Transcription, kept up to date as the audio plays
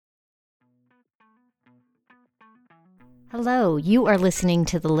Hello, you are listening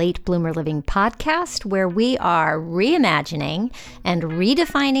to the Late Bloomer Living podcast, where we are reimagining and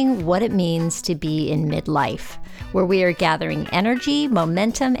redefining what it means to be in midlife, where we are gathering energy,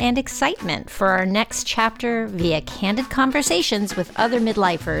 momentum, and excitement for our next chapter via candid conversations with other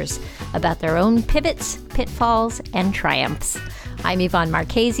midlifers about their own pivots, pitfalls, and triumphs. I'm Yvonne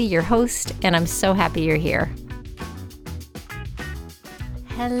Marchese, your host, and I'm so happy you're here.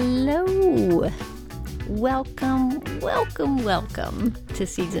 Hello. Welcome to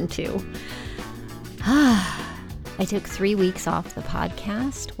season 2. I took 3 weeks off the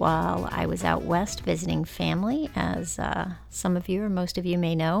podcast while I was out west visiting family, as some of you or most of you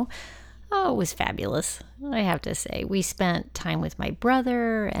may know. Oh, it was fabulous, I have to say. We spent time with my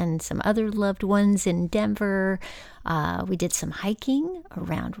brother and some other loved ones in Denver. We did some hiking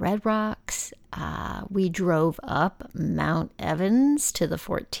around Red Rocks. We drove up Mount Evans to the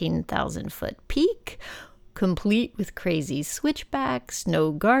 14,000-foot peak, complete with crazy switchbacks,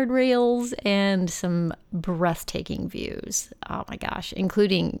 no guardrails, and some breathtaking views. Oh my gosh,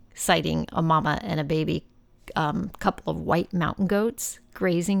 including sighting a mama and a baby couple of white mountain goats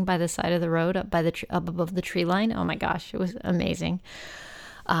grazing by the side of the road up above the tree line. Oh my gosh, it was amazing.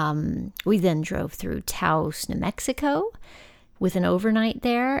 We then drove through Taos, New Mexico with an overnight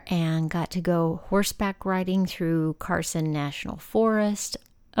there and got to go horseback riding through Carson National Forest.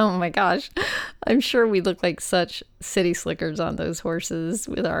 Oh my gosh, I'm sure we look like such city slickers on those horses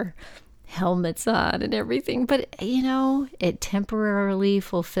with our helmets on and everything. But, it temporarily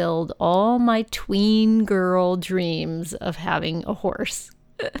fulfilled all my tween girl dreams of having a horse.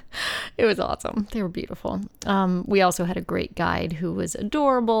 It was awesome. They were beautiful. We also had a great guide who was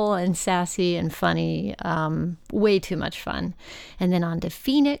adorable and sassy and funny. Way too much fun. And then on to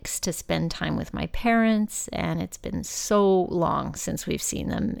Phoenix to spend time with my parents. And it's been so long since we've seen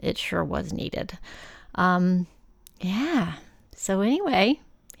them. It sure was needed. Yeah. So anyway,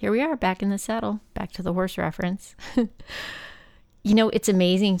 here we are back in the saddle. Back to the horse reference. It's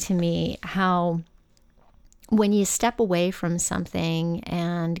amazing to me how when you step away from something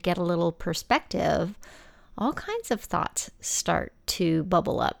and get a little perspective, all kinds of thoughts start to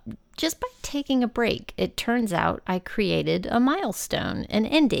bubble up just by taking a break. It turns out I created a milestone, an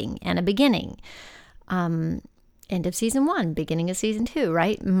ending and a beginning. End of season 1, beginning of season 2,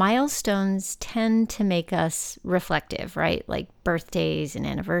 right? Milestones tend to make us reflective, right? Like birthdays and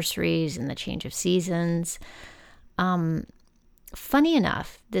anniversaries and the change of seasons. Funny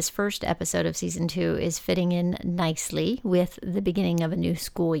enough, this first episode of season 2 is fitting in nicely with the beginning of a new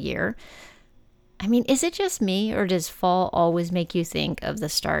school year. I mean, is it just me, or does fall always make you think of the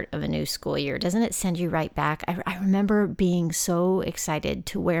start of a new school year? Doesn't it send you right back? I remember being so excited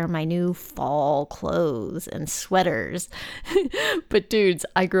to wear my new fall clothes and sweaters. But dudes,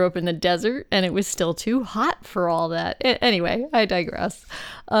 I grew up in the desert and it was still too hot for all that. Anyway, I digress.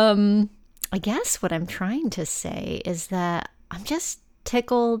 I guess what I'm trying to say is that I'm just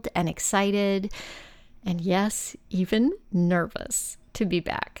tickled and excited, and yes, even nervous to be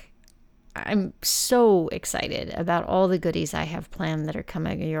back. I'm so excited about all the goodies I have planned that are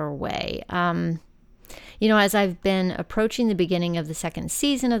coming your way. As I've been approaching the beginning of the second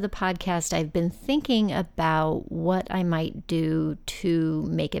season of the podcast, I've been thinking about what I might do to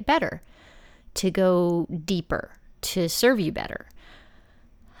make it better, to go deeper, to serve you better.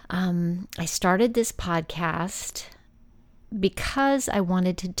 I started this podcast because I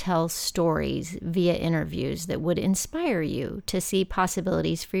wanted to tell stories via interviews that would inspire you to see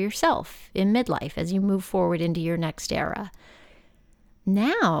possibilities for yourself in midlife as you move forward into your next era.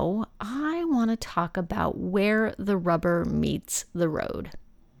 Now, I want to talk about where the rubber meets the road.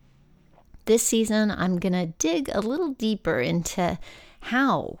 This season, I'm going to dig a little deeper into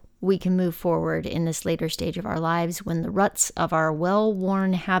how we can move forward in this later stage of our lives when the ruts of our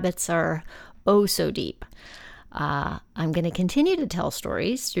well-worn habits are oh so deep. I'm going to continue to tell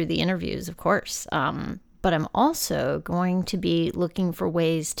stories through the interviews, of course, but I'm also going to be looking for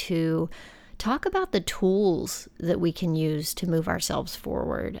ways to talk about the tools that we can use to move ourselves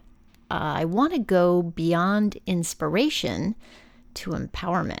forward. I want to go beyond inspiration to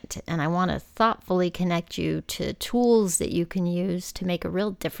empowerment, and I want to thoughtfully connect you to tools that you can use to make a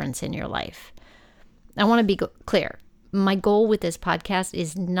real difference in your life. I want to be clear. My goal with this podcast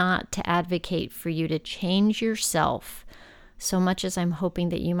is not to advocate for you to change yourself so much as I'm hoping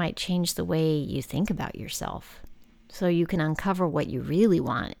that you might change the way you think about yourself so you can uncover what you really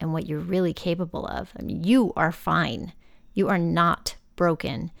want and what you're really capable of. I mean, you are fine. You are not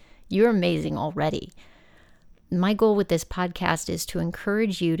broken. You're amazing already. My goal with this podcast is to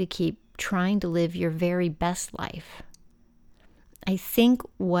encourage you to keep trying to live your very best life. I think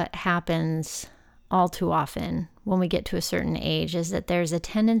what happens all too often when we get to a certain age is that there's a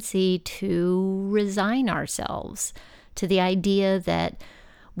tendency to resign ourselves to the idea that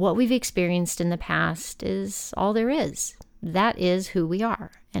what we've experienced in the past is all there is. That is who we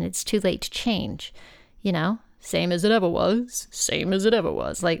are, and it's too late to change. Same as it ever was, same as it ever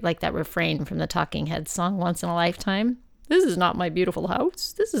was. Like that refrain from the Talking Heads song, Once in a Lifetime. This is not my beautiful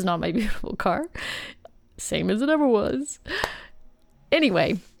house. This is not my beautiful car. Same as it ever was.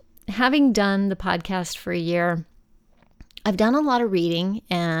 Anyway, having done the podcast for a year, I've done a lot of reading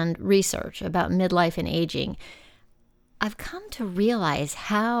and research about midlife and aging. I've come to realize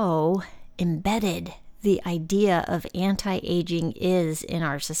how embedded the idea of anti-aging is in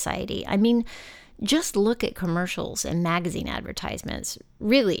our society. I mean, just look at commercials and magazine advertisements.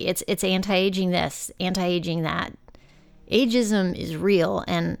 Really, it's anti-aging this, anti-aging that. Ageism is real,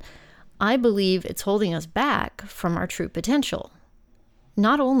 and I believe it's holding us back from our true potential.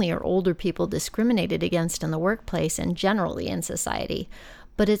 Not only are older people discriminated against in the workplace and generally in society,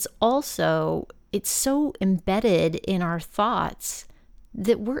 but it's so embedded in our thoughts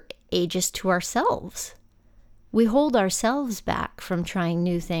that we're ageist to ourselves. We hold ourselves back from trying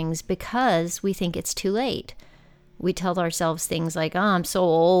new things because we think it's too late. We tell ourselves things like, I'm so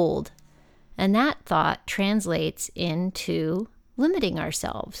old. And that thought translates into limiting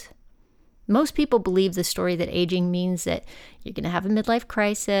ourselves. Most people believe the story that aging means that you're going to have a midlife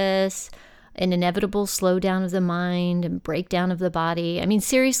crisis, an inevitable slowdown of the mind and breakdown of the body. I mean,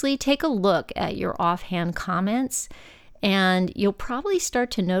 seriously, take a look at your offhand comments, and you'll probably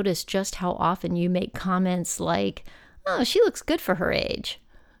start to notice just how often you make comments like, oh, she looks good for her age,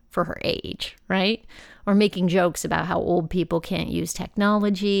 right? Or making jokes about how old people can't use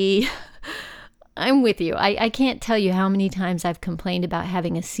technology. I'm with you. I can't tell you how many times I've complained about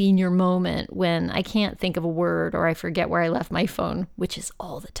having a senior moment when I can't think of a word or I forget where I left my phone, which is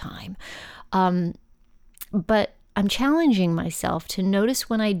all the time. But I'm challenging myself to notice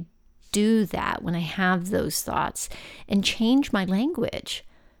when I do that, when I have those thoughts, and change my language,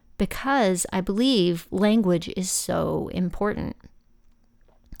 because I believe language is so important.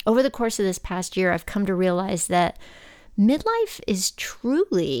 Over the course of this past year, I've come to realize that midlife is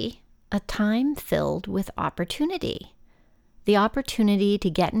truly a time filled with opportunity. The opportunity to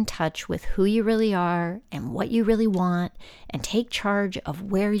get in touch with who you really are and what you really want and take charge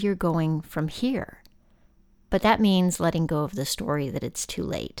of where you're going from here. But that means letting go of the story that it's too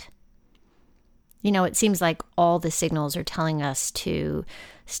late. It seems like all the signals are telling us to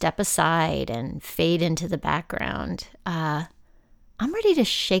step aside and fade into the background. I'm ready to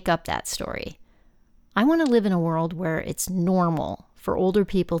shake up that story. I want to live in a world where it's normal for older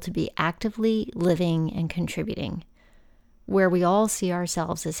people to be actively living and contributing, where we all see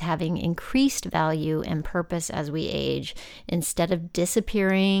ourselves as having increased value and purpose as we age, instead of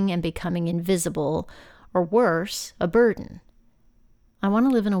disappearing and becoming invisible, or worse, a burden. I want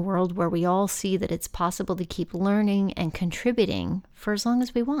to live in a world where we all see that it's possible to keep learning and contributing for as long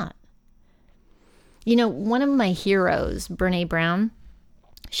as we want. One of my heroes, Brené Brown,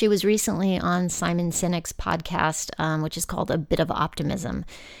 she was recently on Simon Sinek's podcast, which is called A Bit of Optimism.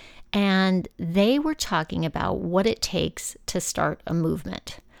 And they were talking about what it takes to start a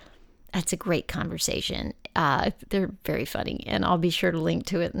movement. That's a great conversation. They're very funny, and I'll be sure to link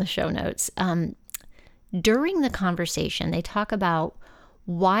to it in the show notes. During the conversation, they talk about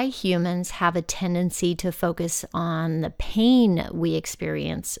why humans have a tendency to focus on the pain we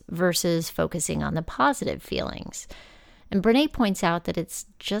experience versus focusing on the positive feelings. And Brené points out that it's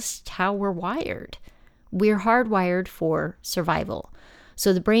just how we're wired. We're hardwired for survival.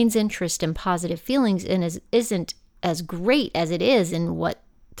 So the brain's interest in positive feelings isn't as great as it is in what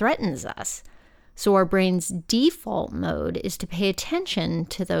threatens us. So our brain's default mode is to pay attention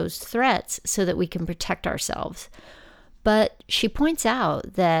to those threats so that we can protect ourselves. But she points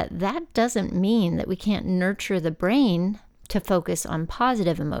out that doesn't mean that we can't nurture the brain to focus on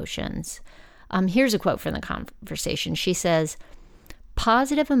positive emotions. Here's a quote from the conversation. She says,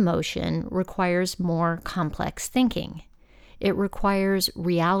 "Positive emotion requires more complex thinking. It requires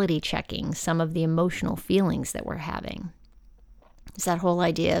reality checking some of the emotional feelings that we're having." It's that whole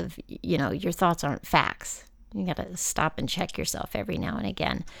idea of, your thoughts aren't facts. You got to stop and check yourself every now and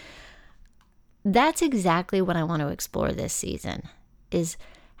again. That's exactly what I want to explore this season, is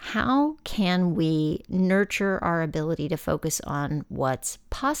how can we nurture our ability to focus on what's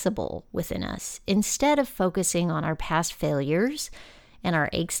possible within us instead of focusing on our past failures and our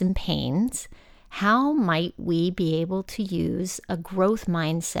aches and pains? How might we be able to use a growth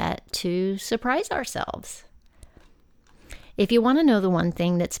mindset to surprise ourselves? If you want to know the one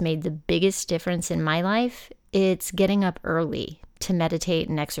thing that's made the biggest difference in my life, it's getting up early to meditate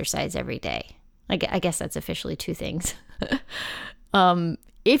and exercise every day. I guess that's officially two things.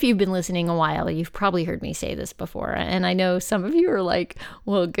 If you've been listening a while, you've probably heard me say this before. And I know some of you are like,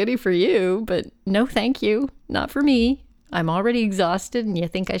 well, goody for you, but no, thank you. Not for me. I'm already exhausted and you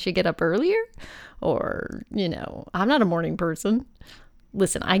think I should get up earlier? Or, I'm not a morning person.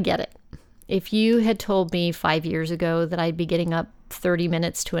 Listen, I get it. If you had told me 5 years ago that I'd be getting up 30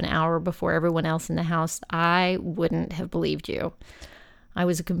 minutes to an hour before everyone else in the house, I wouldn't have believed you. I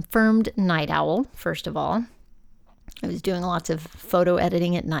was a confirmed night owl, first of all. I was doing lots of photo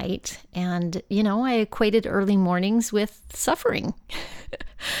editing at night. And, I equated early mornings with suffering.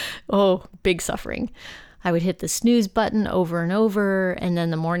 Oh, big suffering. I would hit the snooze button over and over, and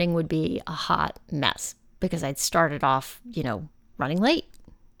then the morning would be a hot mess because I'd started off, running late.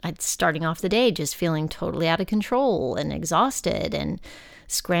 I'd starting off the day just feeling totally out of control and exhausted and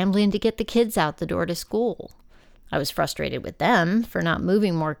scrambling to get the kids out the door to school. I was frustrated with them for not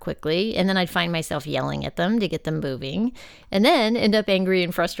moving more quickly, and then I'd find myself yelling at them to get them moving, and then end up angry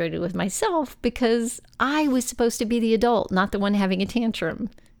and frustrated with myself because I was supposed to be the adult, not the one having a tantrum.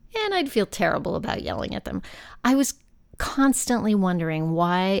 And I'd feel terrible about yelling at them. I was constantly wondering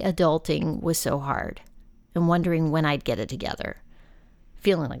why adulting was so hard and wondering when I'd get it together.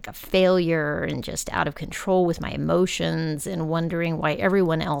 Feeling like a failure and just out of control with my emotions and wondering why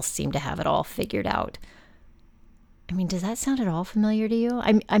everyone else seemed to have it all figured out. I mean, does that sound at all familiar to you?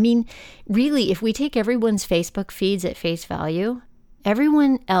 I mean, really, if we take everyone's Facebook feeds at face value,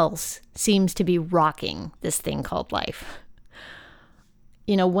 everyone else seems to be rocking this thing called life.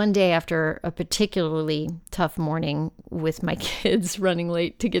 One day after a particularly tough morning with my kids running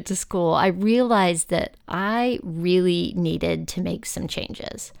late to get to school, I realized that I really needed to make some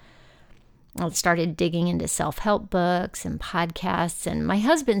changes. I started digging into self-help books and podcasts, and my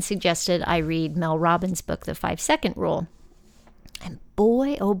husband suggested I read Mel Robbins' book, The 5-Second Rule. And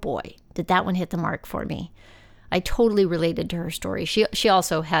boy, oh boy, did that one hit the mark for me. I totally related to her story. She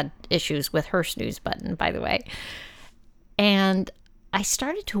also had issues with her snooze button, by the way. And I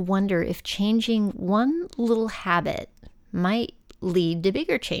started to wonder if changing one little habit might lead to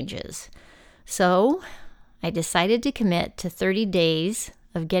bigger changes. So I decided to commit to 30 days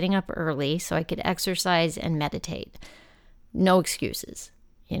of getting up early so I could exercise and meditate. No excuses,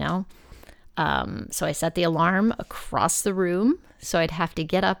 So I set the alarm across the room so I'd have to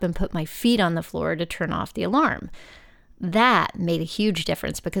get up and put my feet on the floor to turn off the alarm. That made a huge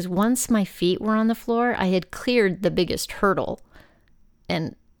difference because once my feet were on the floor, I had cleared the biggest hurdle.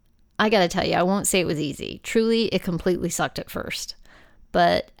 And I got to tell you, I won't say it was easy. Truly, it completely sucked at first.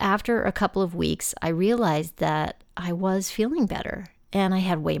 But after a couple of weeks, I realized that I was feeling better and I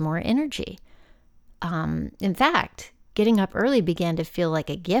had way more energy. In fact, getting up early began to feel like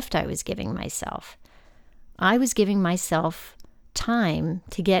a gift I was giving myself. I was giving myself time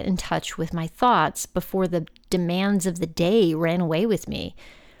to get in touch with my thoughts before the demands of the day ran away with me.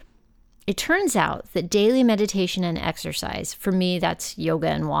 It turns out that daily meditation and exercise, for me, that's yoga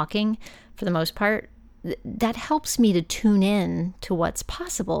and walking for the most part, that helps me to tune in to what's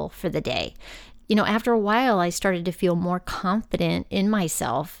possible for the day. After a while, I started to feel more confident in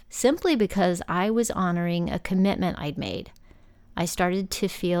myself simply because I was honoring a commitment I'd made. I started to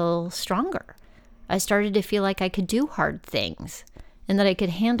feel stronger. I started to feel like I could do hard things and that I could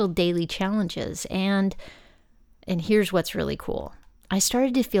handle daily challenges. And here's what's really cool. I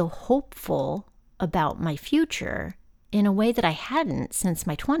started to feel hopeful about my future in a way that I hadn't since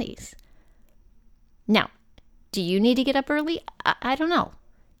my 20s. Now, do you need to get up early? I don't know.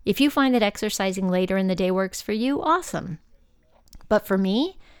 If you find that exercising later in the day works for you, awesome. But for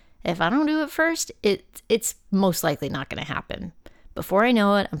me, if I don't do it first, it's most likely not going to happen. Before I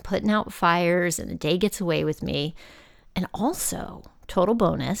know it, I'm putting out fires and the day gets away with me. And also, total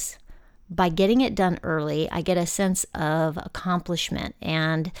bonus, by getting it done early, I get a sense of accomplishment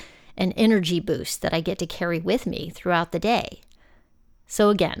and an energy boost that I get to carry with me throughout the day. So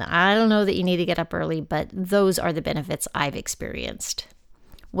again, I don't know that you need to get up early, but those are the benefits I've experienced.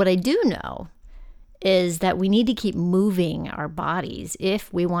 What I do know is that we need to keep moving our bodies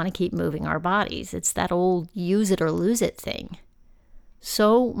if we want to keep moving our bodies. It's that old use it or lose it thing.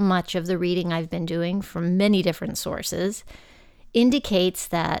 So much of the reading I've been doing from many different sources indicates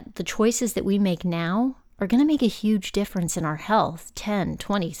that the choices that we make now are going to make a huge difference in our health 10,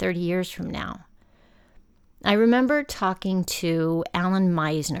 20, 30 years from now. I remember talking to Alan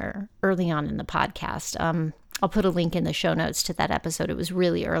Meisner early on in the podcast. I'll put a link in the show notes to that episode. It was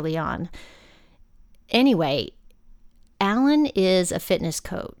really early on. Anyway, Alan is a fitness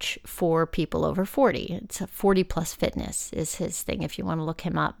coach for people over 40. It's a 40 plus fitness is his thing if you want to look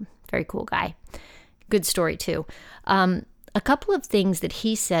him up. Very cool guy. Good story too. A couple of things that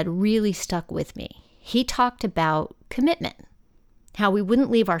he said really stuck with me. He talked about commitment, how we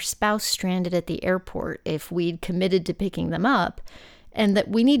wouldn't leave our spouse stranded at the airport if we'd committed to picking them up, and that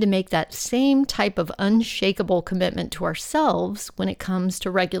we need to make that same type of unshakable commitment to ourselves when it comes to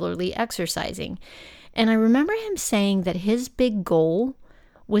regularly exercising. And I remember him saying that his big goal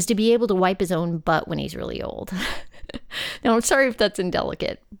was to be able to wipe his own butt when he's really old. Now, I'm sorry if that's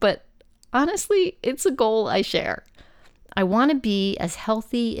indelicate, but honestly, it's a goal I share. I want to be as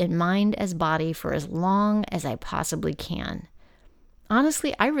healthy in mind as body for as long as I possibly can.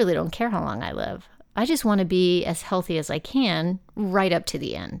 Honestly, I really don't care how long I live. I just want to be as healthy as I can right up to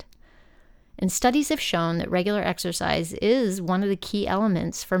the end. And studies have shown that regular exercise is one of the key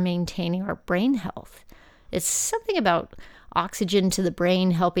elements for maintaining our brain health. It's something about oxygen to the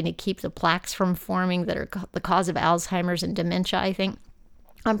brain helping to keep the plaques from forming that are the cause of Alzheimer's and dementia, I think.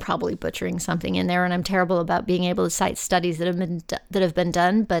 I'm probably butchering something in there, and I'm terrible about being able to cite studies that have been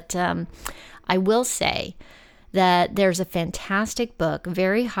done, but I will say that there's a fantastic book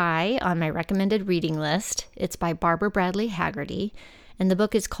very high on my recommended reading list. It's by Barbara Bradley Haggerty, and the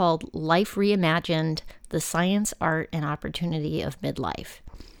book is called Life Reimagined: The Science, Art, and Opportunity of Midlife.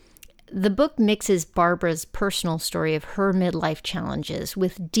 The book mixes Barbara's personal story of her midlife challenges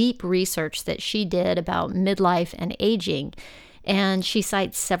with deep research that she did about midlife and aging, and she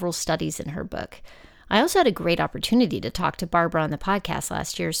cites several studies in her book. I also had a great opportunity to talk to Barbara on the podcast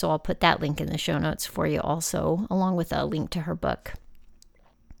last year, so I'll put that link in the show notes for you also, along with a link to her book.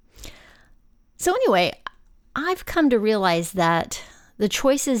 So anyway, I've come to realize that the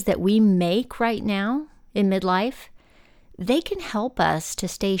choices that we make right now in midlife, they can help us to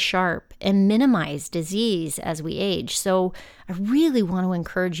stay sharp and minimize disease as we age. So I really want to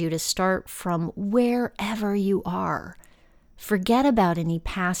encourage you to start from wherever you are. Forget about any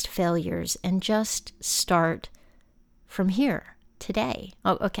past failures and just start from here, today.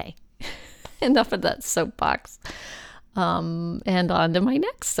 Oh, okay. Enough of that soapbox. And on to my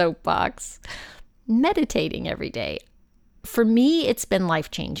next soapbox. Meditating every day. For me, it's been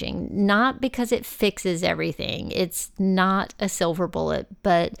life-changing, not because it fixes everything. It's not a silver bullet,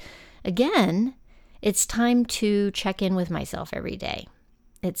 but again, it's time to check in with myself every day.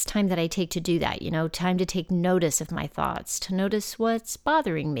 It's time that I take to do that, time to take notice of my thoughts, to notice what's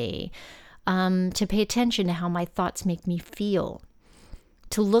bothering me, to pay attention to how my thoughts make me feel,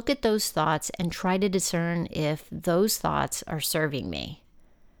 to look at those thoughts and try to discern if those thoughts are serving me.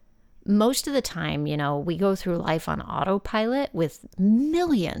 Most of the time, we go through life on autopilot with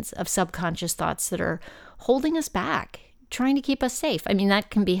millions of subconscious thoughts that are holding us back, trying to keep us safe. I mean, that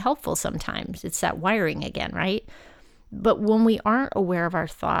can be helpful sometimes. It's that wiring again, right? But when we aren't aware of our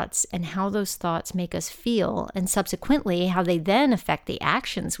thoughts and how those thoughts make us feel, and subsequently how they then affect the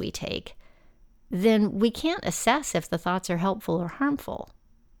actions we take, then we can't assess if the thoughts are helpful or harmful,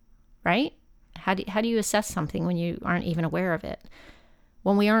 right? How do you assess something when you aren't even aware of it?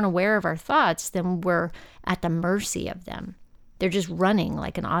 When we aren't aware of our thoughts, then we're at the mercy of them. They're just running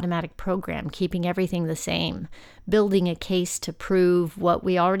like an automatic program, keeping everything the same, building a case to prove what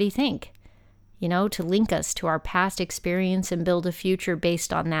we already think. To link us to our past experience and build a future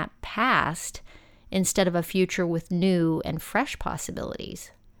based on that past instead of a future with new and fresh possibilities.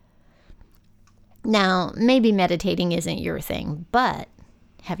 Now, maybe meditating isn't your thing, but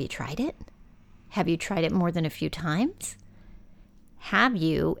have you tried it? Have you tried it more than a few times? Have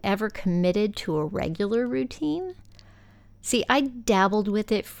you ever committed to a regular routine? See, I dabbled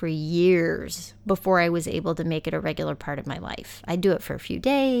with it for years before I was able to make it a regular part of my life. I'd do it for a few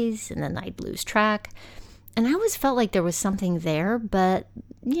days and then I'd lose track. And I always felt like there was something there, but,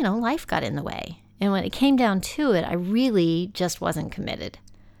 life got in the way. And when it came down to it, I really just wasn't committed.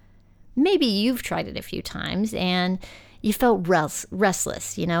 Maybe you've tried it a few times and you felt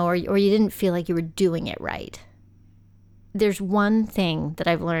restless, or you didn't feel like you were doing it right. There's one thing that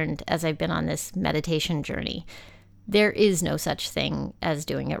I've learned as I've been on this meditation journey. There is no such thing as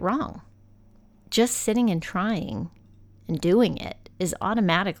doing it wrong. Just sitting and trying and doing it is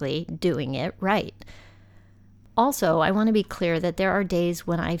automatically doing it right. Also, I want to be clear that there are days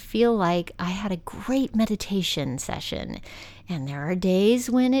when I feel like I had a great meditation session, and there are days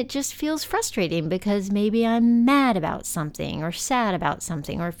when it just feels frustrating because maybe I'm mad about something or sad about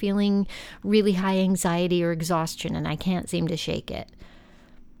something or feeling really high anxiety or exhaustion and I can't seem to shake it.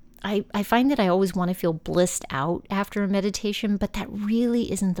 I find that I always want to feel blissed out after a meditation, but that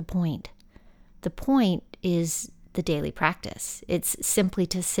really isn't the point. The point is the daily practice. It's simply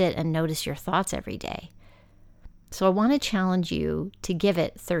to sit and notice your thoughts every day. So I want to challenge you to give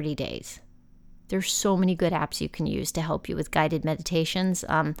it 30 days. There's so many good apps you can use to help you with guided meditations.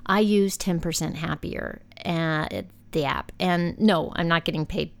 I use 10% Happier, and the app. And no, I'm not getting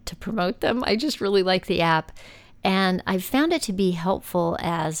paid to promote them. I just really like the app. And I've found it to be helpful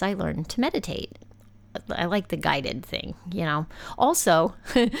as I learn to meditate. I like the guided thing, Also,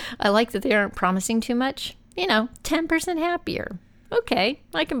 I like that they aren't promising too much. 10% happier. Okay,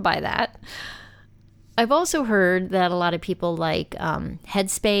 I can buy that. I've also heard that a lot of people like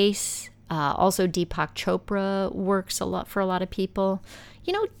Headspace. Also, Deepak Chopra works a lot for a lot of people.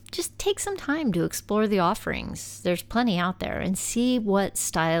 Just take some time to explore the offerings. There's plenty out there, and see what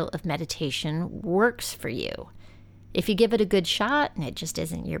style of meditation works for you. If you give it a good shot and it just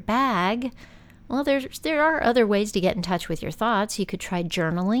isn't your bag, well, there are other ways to get in touch with your thoughts. You could try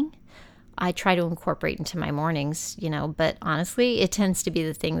journaling. I try to incorporate into my mornings, but honestly, it tends to be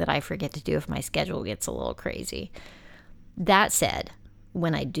the thing that I forget to do if my schedule gets a little crazy. That said,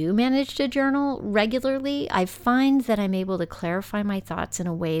 when I do manage to journal regularly, I find that I'm able to clarify my thoughts in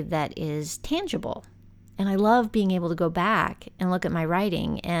a way that is tangible. And I love being able to go back and look at my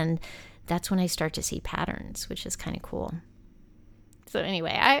writing, and that's when I start to see patterns, which is kind of cool. So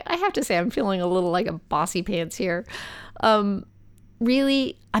anyway, I have to say I'm feeling a little like a bossy pants here.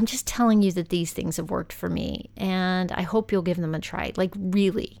 Really, I'm just telling you that these things have worked for me, and I hope you'll give them a try. Like,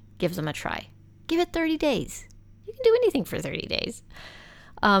 really give them a try. Give it 30 days. You can do anything for 30 days.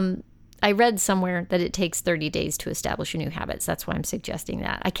 I read somewhere that it takes 30 days to establish new habits. That's why I'm suggesting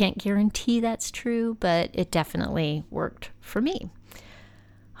that. I can't guarantee that's true, but it definitely worked for me.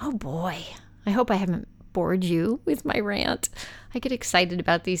 Oh boy, I hope I haven't bored you with my rant. I get excited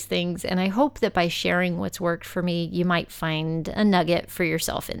about these things, and I hope that by sharing what's worked for me, you might find a nugget for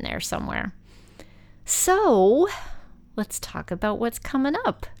yourself in there somewhere. So, let's talk about what's coming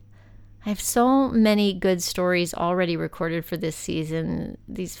up. I have so many good stories already recorded for this season.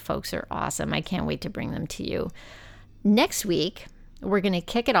 These folks are awesome. I can't wait to bring them to you. Next week, we're going to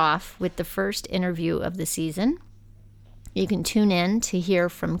kick it off with the first interview of the season. You can tune in to hear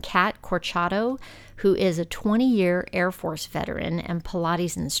from Kat Corchado, who is a 20-year Air Force veteran and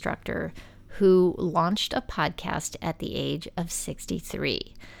Pilates instructor who launched a podcast at the age of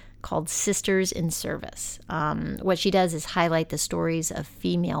 63 called Sisters in Service. What she does is highlight the stories of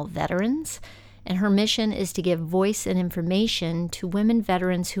female veterans, and her mission is to give voice and information to women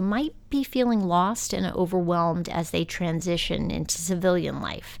veterans who might be feeling lost and overwhelmed as they transition into civilian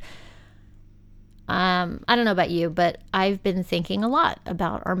life. I don't know about you, but I've been thinking a lot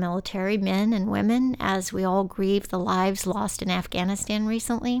about our military men and women as we all grieve the lives lost in Afghanistan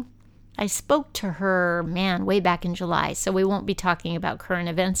recently. I spoke to her, way back in July, so we won't be talking about current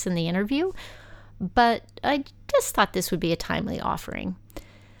events in the interview, but I just thought this would be a timely offering.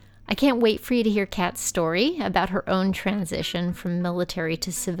 I can't wait for you to hear Kat's story about her own transition from military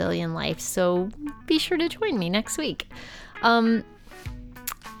to civilian life, so be sure to join me next week.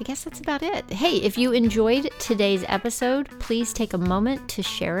 I guess that's about it. Hey, if you enjoyed today's episode, please take a moment to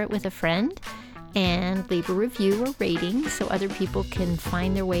share it with a friend and leave a review or rating so other people can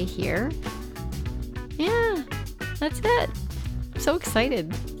find their way here. Yeah, that's it. I'm so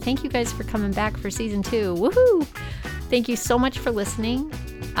excited. Thank you guys for coming back for season 2. Woohoo! Thank you so much for listening.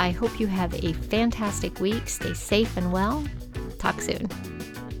 I hope you have a fantastic week. Stay safe and well. Talk soon.